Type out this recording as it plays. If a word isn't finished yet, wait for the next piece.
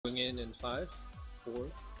In 5, 4,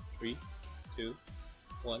 3, 2,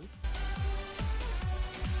 1.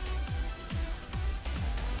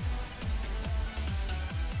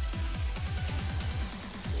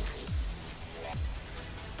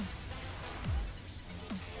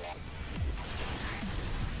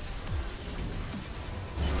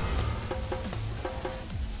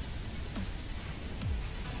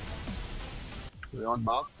 We're on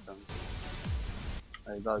mark, so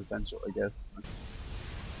that's essential, I guess.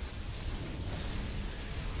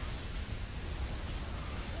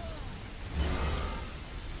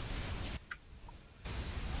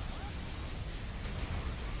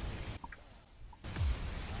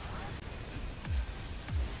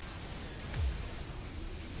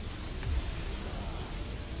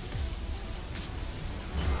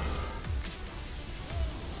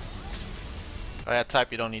 Oh yeah,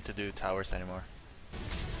 type you don't need to do towers anymore.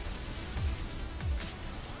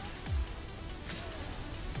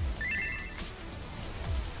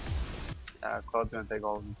 Cloud's gonna take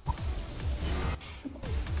all of them.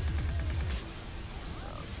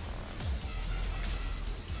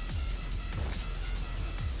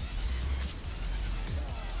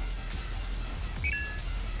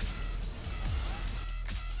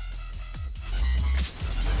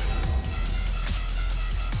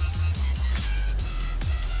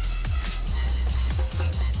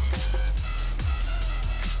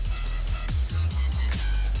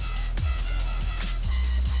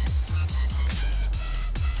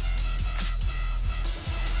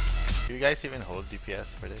 Do you guys even hold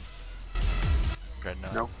DPS for this?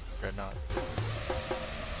 Dreadnought? No. Dreadnought.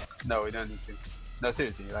 No, we don't need to. No,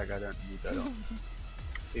 seriously, like I don't need that at all.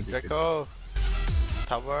 Draco!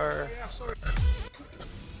 Tower! Yeah, sorry.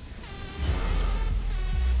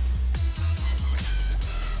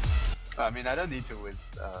 I mean, I don't need to with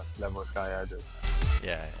level sky either.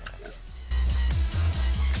 Yeah.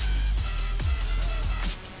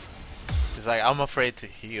 It's like I'm afraid to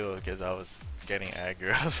heal because I was getting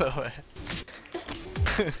aggro, so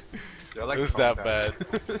Like it was that bad.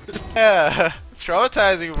 Yeah, it's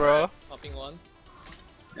traumatizing, bro. Hopping 1.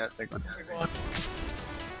 Yeah, take one.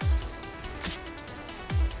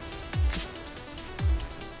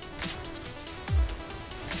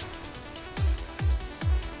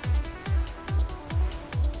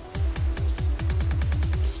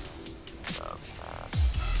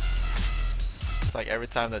 It's like every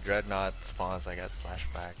time the dreadnought spawns, I get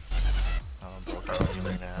flashbacks. I'm a broken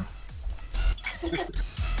healer now.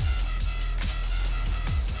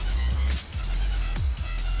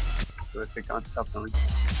 Let's take on top coming.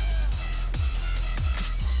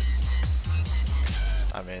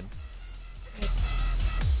 I'm in.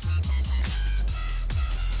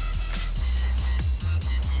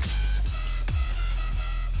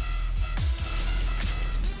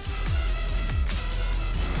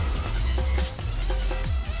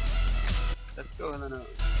 Let's go, no.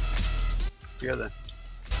 Together.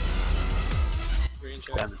 Green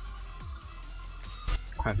check. Damn it.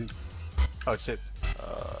 Oh shit.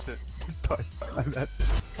 Shit. Like that.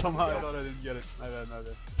 Somehow I thought I didn't get it. My bad.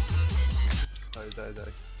 Sorry.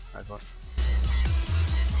 I thought.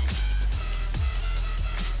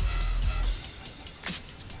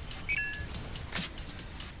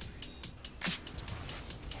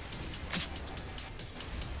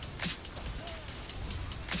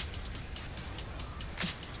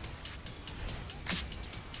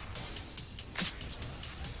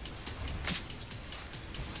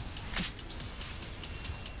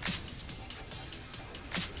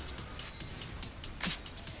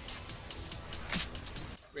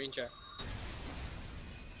 Green check.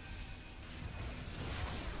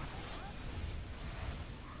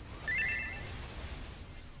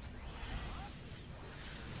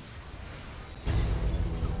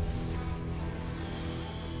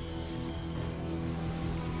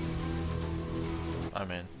 I'm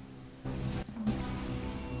in.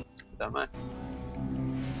 Is that mine?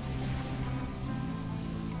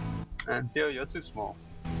 And Theo, you're too small.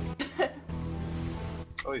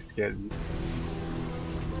 Oh, he scared me.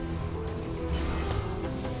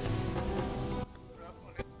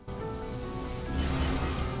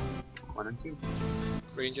 One and two.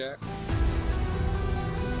 Green check.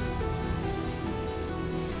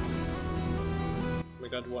 We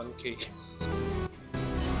got 1k.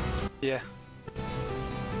 Yeah.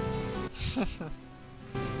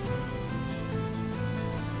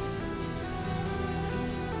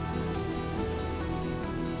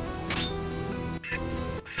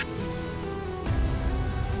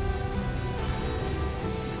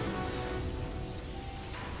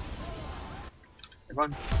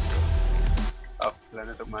 One. Oh,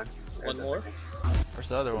 planet of mine. One more. Where's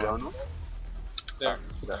the other one? Down one? There.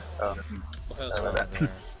 There. Oh, hell, Sorry about There.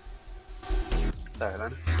 Sorry,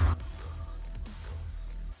 man.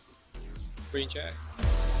 green jack.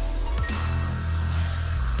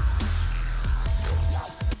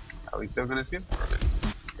 Are we still gonna see him?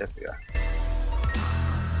 Yes, we are.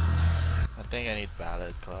 I think I need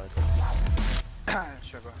ballad, Claude.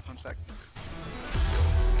 Sure, bro. 1 sec.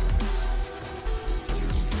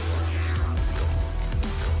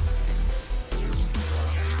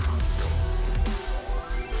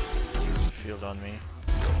 Field on me.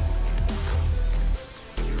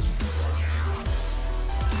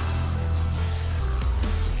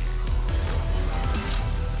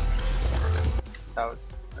 Towers.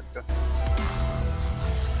 Let's go.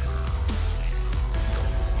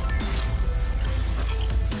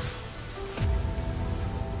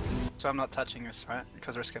 So I'm not touching this, right?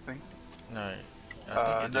 Because we're skipping. No.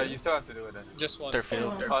 I think No, do. you still have to do it then. Just one. Their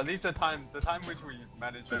field. Or at least the time which we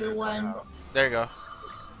managed to do one. somehow. There you go.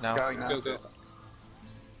 Now. Going now. Go, go.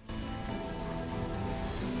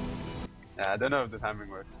 Yeah, I don't know if the timing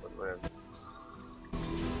works, but whatever.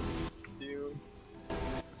 You.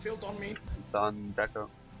 Field on me. It's on Draco.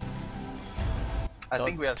 I Don't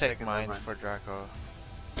think we have take taken mines mine. for Draco.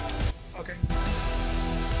 Okay.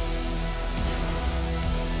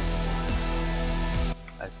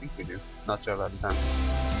 I think we do. Not sure about the time.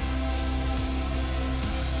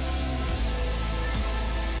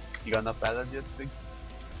 You got enough ballad yet, think?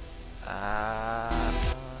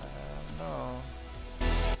 No.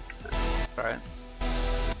 Alright.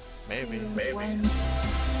 Maybe. One.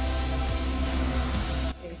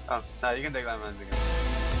 Oh, no, you can take that man again.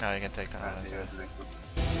 No, you can take the Alright, islands. you have the next one.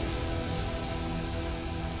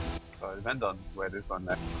 So it depends on where this one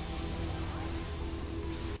left.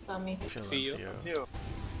 It's on me. Field on Feel. field. You.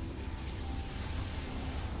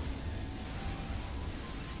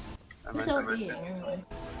 I Who's meant to LB? mention,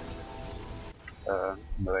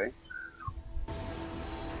 Malay.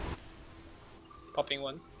 Popping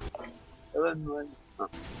one. Malay. Oh.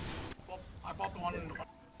 I popped one.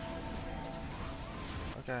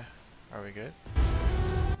 Okay. Are we good?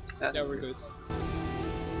 Yeah, we're good.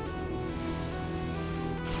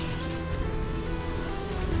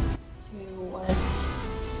 2, 1.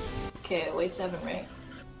 Okay, wave 7, right?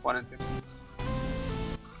 1 and 2.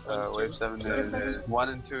 Wave 7 Wave is seven. 1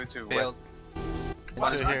 and 2 to Field. west.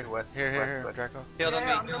 One, two, and here. to west. Here, west, here, west. Draco. Field on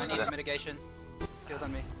me. I'm I going need in. mitigation. Field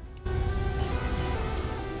on me.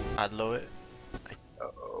 I'd low it.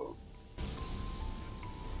 Uh-oh.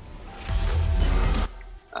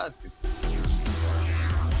 Ah, that's good.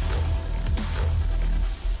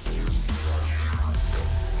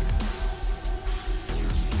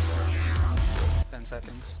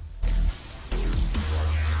 Seconds.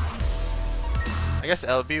 I guess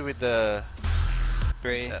LB with the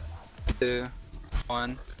 3, Yeah. 2,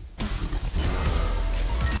 1.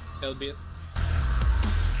 LB.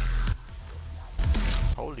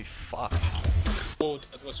 holy fuck. Oh,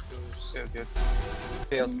 that was close. Good, good.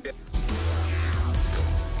 Field.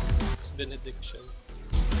 It's benediction.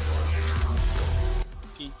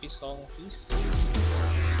 TP song, please.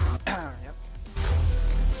 Yep.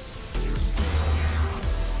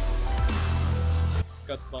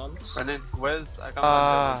 Got bombs. Brennan, where's... I can't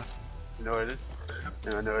Ah, find it. You know where it is?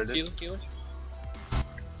 Anyone know where it is? Heal, heal.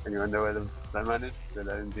 Anyone know where the landmine is? But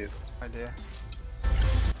I didn't see it. Idea.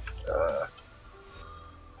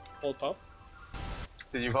 Hold pop.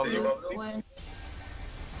 Did you follow me? 1.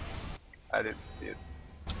 I didn't see it.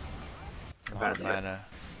 I'm out of mana.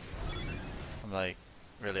 I'm like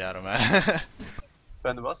really out of mana.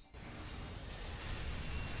 Burn the boss?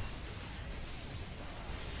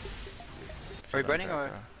 Are we burning or? Are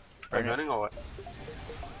you Burn it. running or what?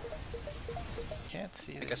 Can't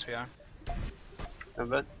see I it. guess we are.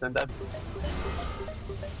 Then that.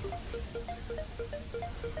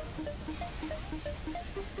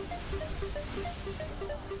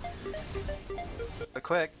 But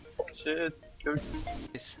quick. Shit. Go.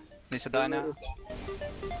 Please. Needs to die now.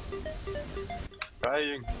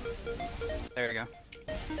 Crying. There we go.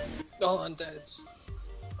 Oh, undead.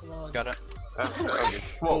 Come on. Got it. Okay.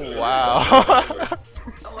 Oh wow.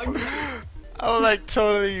 I was like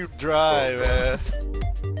totally dry, man.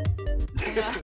 Yeah.